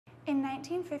In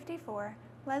 1954,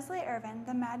 Leslie Irvin,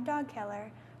 the Mad Dog Killer,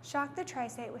 shocked the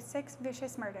tri-state with 6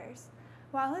 vicious murders.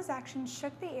 While his actions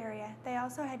shook the area, they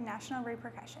also had national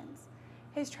repercussions.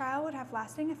 His trial would have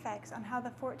lasting effects on how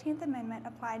the 14th Amendment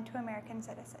applied to American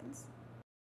citizens.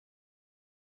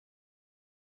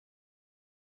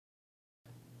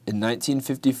 In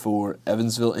 1954,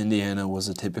 Evansville, Indiana was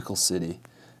a typical city.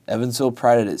 Evansville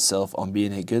prided itself on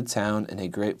being a good town and a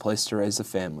great place to raise a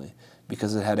family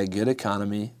because it had a good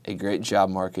economy, a great job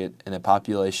market, and a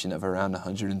population of around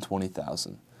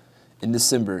 120,000. In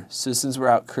December, citizens were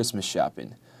out Christmas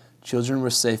shopping. Children were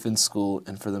safe in school,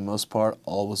 and for the most part,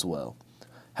 all was well.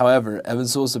 However,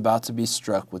 Evansville was about to be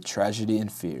struck with tragedy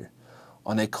and fear.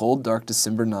 On a cold, dark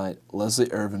December night,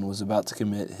 Leslie Irvin was about to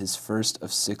commit his first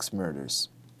of 6 murders.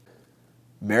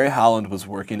 Mary Holland was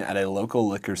working at a local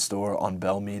liquor store on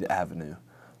Belmead Avenue.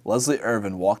 Leslie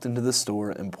Irvin walked into the store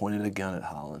and pointed a gun at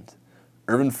Holland.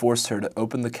 Irvin forced her to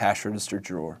open the cash register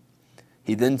drawer.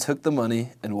 He then took the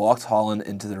money and walked Holland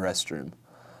into the restroom.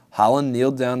 Holland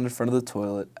kneeled down in front of the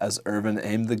toilet as Irvin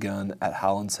aimed the gun at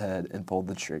Holland's head and pulled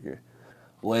the trigger.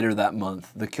 Later that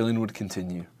month, the killing would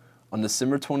continue. On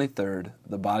December 23rd,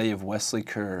 the body of Wesley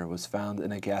Kerr was found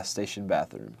in a gas station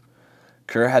bathroom.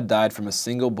 Kerr had died from a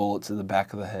single bullet to the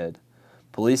back of the head.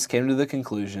 Police came to the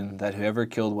conclusion that whoever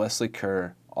killed Wesley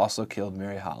Kerr also killed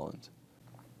Mary Holland.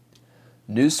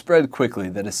 News spread quickly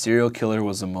that a serial killer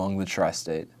was among the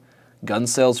tri-state. Gun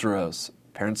sales rose,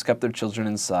 parents kept their children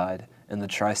inside, and the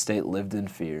tri-state lived in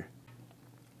fear.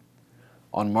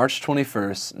 On March 21,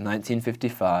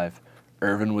 1955,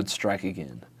 Irvin would strike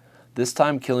again, this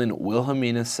time killing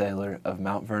Wilhelmina Saylor of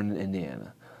Mount Vernon,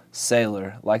 Indiana.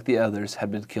 Saylor, like the others,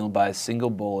 had been killed by a single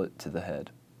bullet to the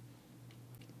head.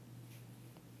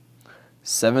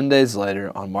 7 days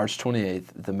later, on March 28th,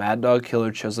 the Mad Dog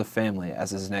Killer chose a family as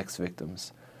his next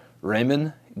victims.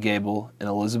 Raymond, Gable, and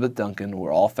Elizabeth Duncan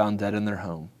were all found dead in their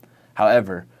home.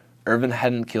 However, Irvin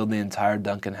hadn't killed the entire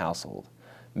Duncan household.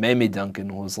 Mamie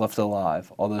Duncan was left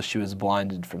alive, although she was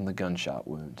blinded from the gunshot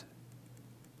wound.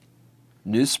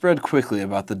 News spread quickly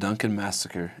about the Duncan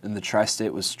massacre, and the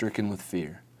tri-state was stricken with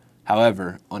fear.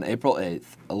 However, on April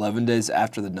 8th, 11 days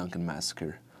after the Duncan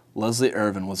massacre, Leslie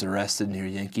Irvin was arrested near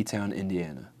Yankeetown,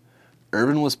 Indiana.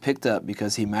 Irvin was picked up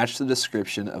because he matched the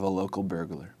description of a local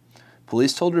burglar.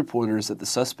 Police told reporters that the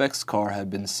suspect's car had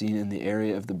been seen in the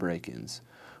area of the break-ins,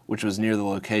 which was near the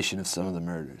location of some of the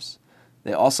murders.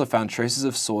 They also found traces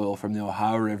of soil from the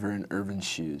Ohio River in Irvin's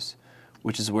shoes,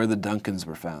 which is where the Duncans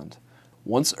were found.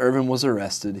 Once Irvin was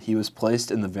arrested, he was placed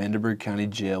in the Vanderburgh County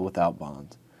Jail without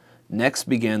bond. Next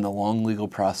began the long legal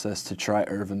process to try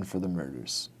Irvin for the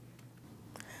murders.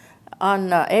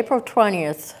 On April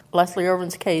 20th, Leslie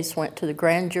Irvin's case went to the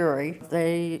grand jury.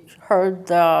 They heard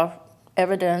the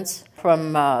evidence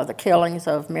from the killings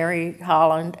of Mary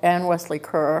Holland and Wesley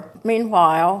Kerr.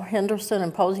 Meanwhile, Henderson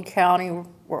and Posey County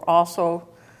were also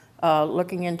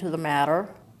looking into the matter.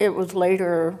 It was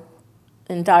later,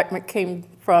 indictment came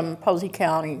from Posey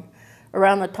County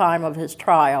around the time of his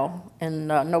trial in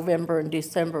November and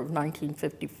December of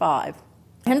 1955.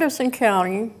 Henderson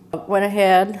County went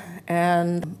ahead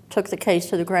and took the case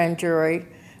to the grand jury,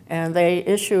 and they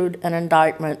issued an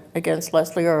indictment against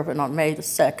Leslie Irvin on May the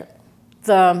 2nd.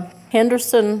 The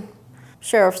Henderson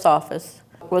Sheriff's Office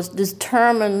was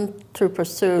determined to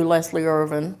pursue Leslie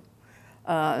Irvin,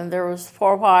 and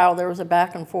for a while, there was a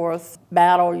back and forth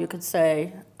battle, you could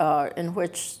say, in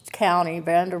which county,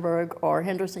 Vanderburgh or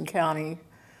Henderson County,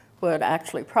 would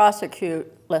actually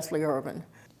prosecute Leslie Irvin.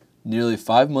 Nearly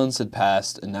 5 months had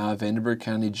passed, and now a Vanderburgh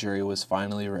County jury was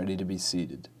finally ready to be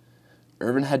seated.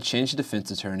 Irvin had changed defense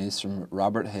attorneys from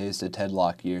Robert Hayes to Ted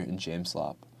Lockyer and James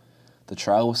Lopp. The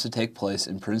trial was to take place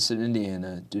in Princeton,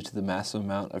 Indiana, due to the massive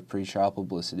amount of pretrial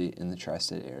publicity in the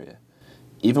tri-state area.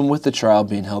 Even with the trial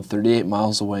being held 38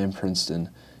 miles away in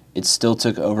Princeton, it still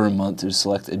took over a month to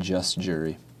select a just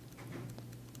jury.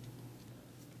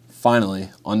 Finally,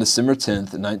 on December 10,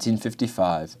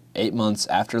 1955, 8 months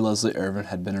after Leslie Irvin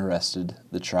had been arrested,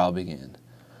 the trial began.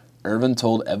 Irvin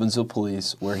told Evansville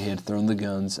police where he had thrown the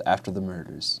guns after the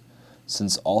murders.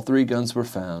 Since all 3 guns were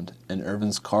found and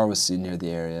Irvin's car was seen near the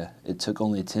area, it took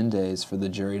only 10 days for the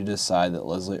jury to decide that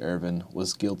Leslie Irvin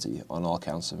was guilty on all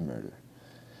counts of murder.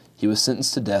 He was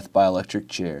sentenced to death by electric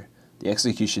chair. The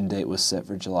execution date was set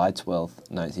for July 12,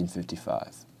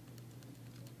 1955.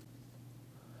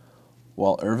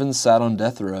 While Irvin sat on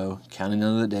death row, counting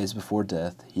on the days before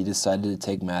death, he decided to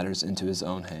take matters into his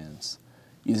own hands.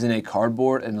 Using a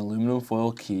cardboard and aluminum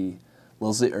foil key,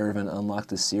 Leslie Irvin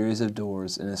unlocked a series of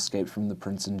doors and escaped from the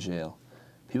Princeton jail.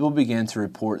 People began to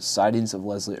report sightings of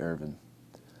Leslie Irvin.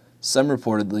 Some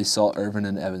reportedly saw Irvin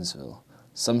in Evansville.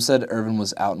 Some said Irvin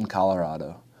was out in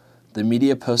Colorado. The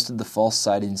media posted the false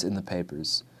sightings in the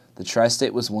papers. The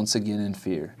tri-state was once again in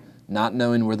fear, not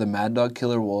knowing where the Mad Dog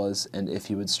Killer was and if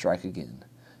he would strike again.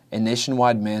 A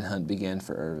nationwide manhunt began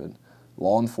for Irvin.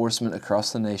 Law enforcement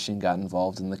across the nation got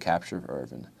involved in the capture of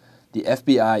Irvin. The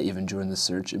FBI even joined the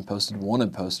search and posted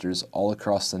wanted posters all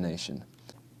across the nation.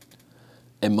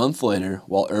 A month later,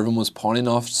 while Irvin was pawning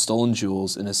off stolen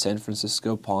jewels in a San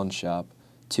Francisco pawn shop,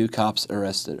 2 cops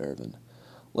arrested Irvin.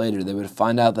 Later, they would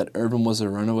find out that Irvin was a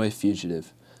runaway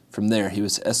fugitive. From there, he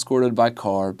was escorted by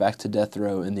car back to death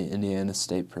row in the Indiana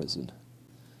State Prison.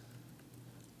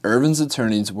 Irvin's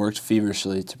attorneys worked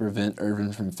feverishly to prevent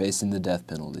Irvin from facing the death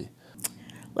penalty.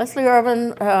 Leslie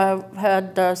Irvin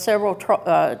had several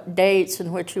dates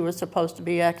in which he was supposed to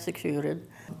be executed.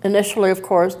 Initially, of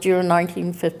course, June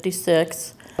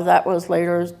 1956. That was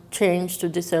later changed to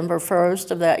December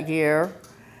 1st of that year,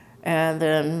 and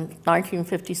then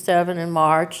 1957 in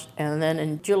March, and then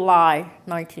in July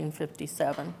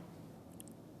 1957.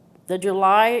 The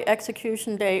July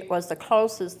execution date was the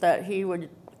closest that he would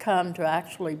come to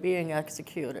actually being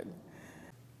executed.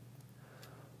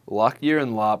 Lockyer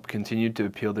and Lopp continued to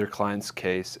appeal their client's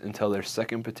case until their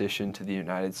second petition to the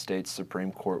United States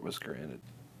Supreme Court was granted.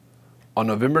 On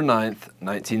November 9,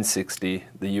 1960,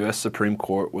 the U.S. Supreme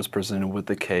Court was presented with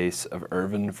the case of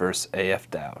Irvin v. A.F.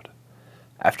 Dowd.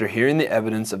 After hearing the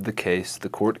evidence of the case, the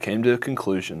court came to a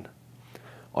conclusion.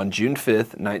 On June 5,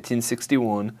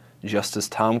 1961, Justice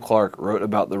Tom Clark wrote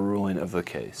about the ruling of the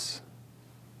case.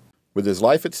 With his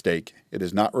life at stake, it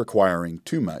is not requiring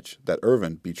too much that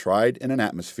Irvin be tried in an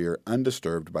atmosphere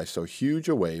undisturbed by so huge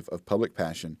a wave of public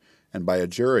passion and by a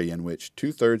jury in which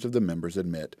 2/3 of the members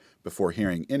admit, before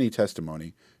hearing any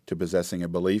testimony, to possessing a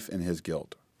belief in his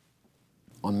guilt.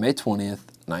 On May 20,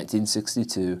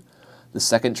 1962, the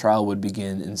second trial would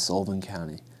begin in Sullivan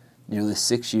County. Nearly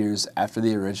 6 years after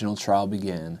the original trial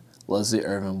began, Leslie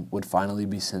Irvin would finally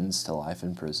be sentenced to life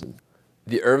in prison.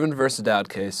 The Irvin v. Dowd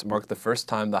case marked the first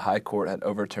time the High Court had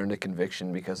overturned a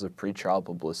conviction because of pretrial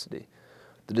publicity.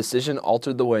 The decision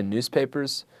altered the way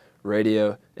newspapers,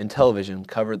 radio, and television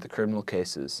covered the criminal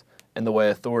cases, and the way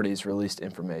authorities released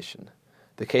information.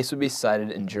 The case would be cited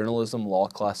in journalism law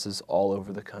classes all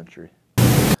over the country.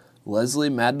 Leslie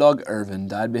Mad Dog Irvin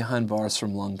died behind bars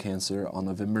from lung cancer on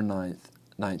November 9,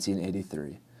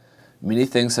 1983. Many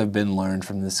things have been learned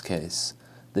from this case.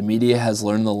 The media has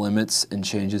learned the limits and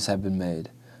changes have been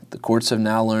made. The courts have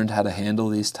now learned how to handle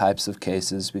these types of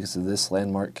cases because of this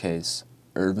landmark case,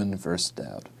 Irvin v.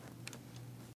 Dowd.